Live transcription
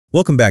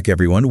Welcome back,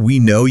 everyone. We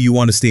know you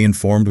want to stay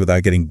informed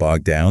without getting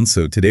bogged down,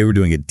 so today we're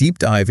doing a deep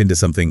dive into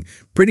something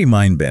pretty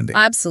mind-bending.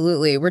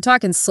 Absolutely. We're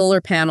talking solar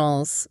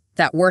panels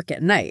that work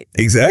at night.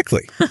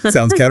 Exactly.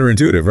 Sounds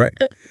counterintuitive, right?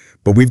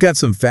 But we've got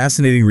some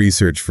fascinating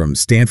research from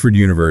Stanford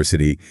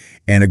University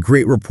and a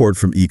great report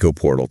from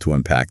EcoPortal to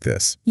unpack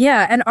this.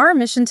 Yeah, and our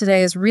mission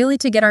today is really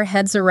to get our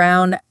heads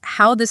around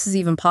how this is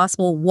even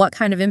possible, what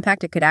kind of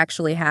impact it could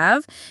actually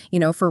have,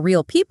 for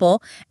real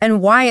people,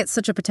 and why it's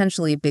such a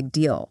potentially big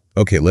deal.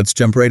 Okay, let's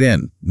jump right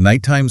in.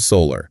 Nighttime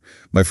solar.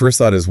 My first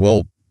thought is,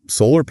 well,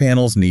 solar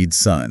panels need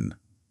sun.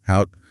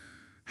 How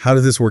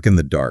does this work in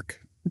the dark?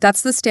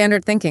 That's the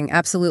standard thinking,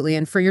 absolutely.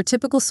 And for your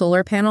typical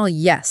solar panel,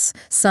 yes,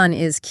 sun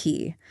is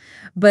key.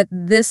 But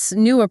this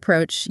new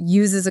approach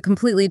uses a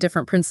completely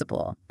different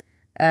principle,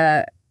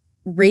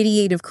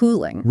 radiative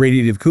cooling.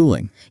 Radiative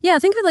cooling? Yeah,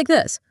 think of it like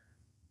this.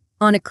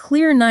 On a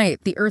clear night,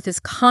 the Earth is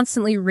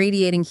constantly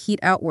radiating heat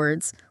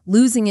outwards,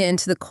 losing it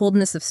into the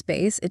coldness of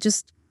space. It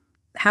just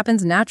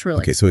happens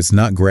naturally. Okay, so it's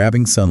not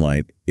grabbing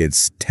sunlight,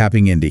 it's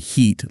tapping into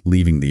heat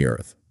leaving the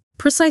Earth.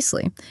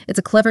 Precisely. It's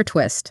a clever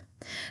twist.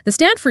 The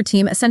Stanford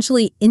team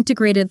essentially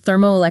integrated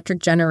thermoelectric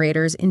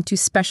generators into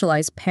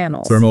specialized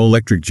panels.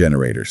 Thermoelectric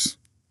generators.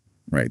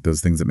 Right,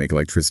 those things that make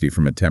electricity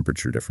from a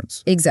temperature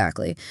difference.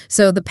 Exactly.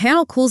 So the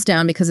panel cools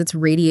down because it's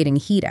radiating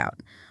heat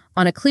out.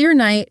 On a clear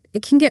night,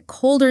 it can get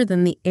colder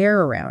than the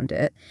air around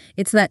it.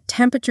 It's that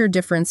temperature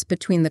difference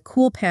between the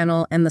cool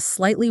panel and the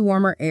slightly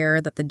warmer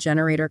air that the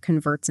generator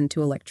converts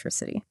into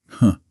electricity.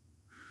 Huh.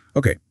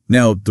 Okay,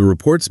 now the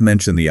reports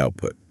mention the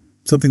output,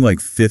 something like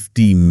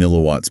 50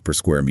 milliwatts per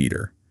square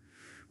meter,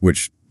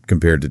 which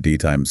compared to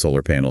daytime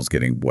solar panels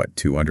getting, what,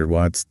 200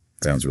 watts?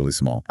 Sounds really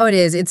small. Oh, it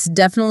is. It's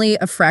definitely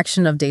a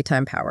fraction of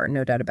daytime power,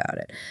 no doubt about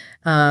it.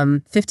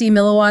 50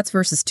 milliwatts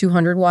versus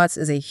 200 watts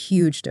is a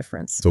huge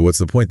difference. So what's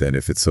the point then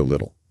if it's so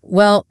little?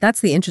 Well, that's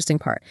the interesting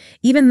part.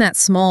 Even that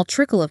small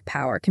trickle of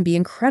power can be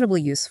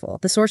incredibly useful.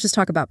 The sources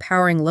talk about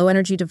powering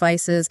low-energy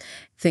devices,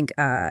 think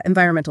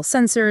environmental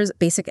sensors,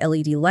 basic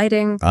LED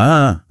lighting.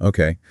 Ah,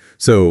 okay.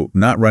 So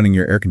not running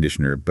your air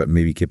conditioner, but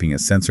maybe keeping a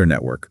sensor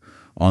network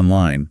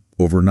online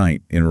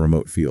overnight in a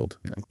remote field.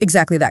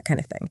 Exactly that kind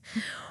of thing.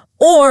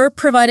 Or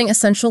providing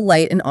essential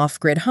light in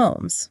off-grid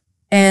homes.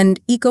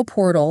 And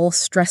EcoPortal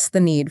stressed the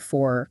need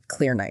for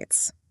clear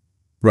nights.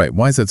 Right.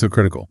 Why is that so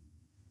critical?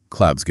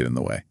 Clouds get in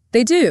the way.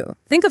 They do.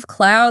 Think of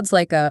clouds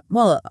like a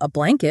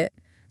blanket.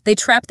 They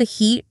trap the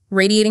heat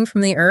radiating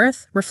from the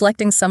Earth,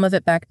 reflecting some of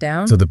it back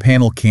down. So the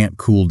panel can't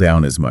cool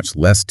down as much,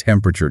 less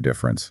temperature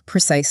difference.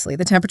 Precisely.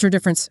 The temperature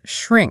difference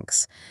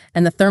shrinks,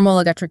 and the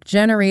thermoelectric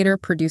generator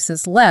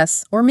produces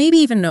less, or maybe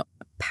even no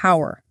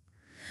power.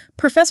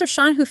 Professor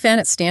Sean Hufan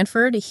at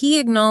Stanford, he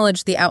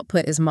acknowledged the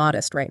output is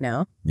modest right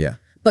now. Yeah.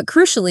 But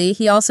crucially,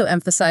 he also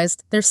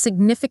emphasized there's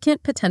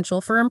significant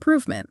potential for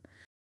improvement.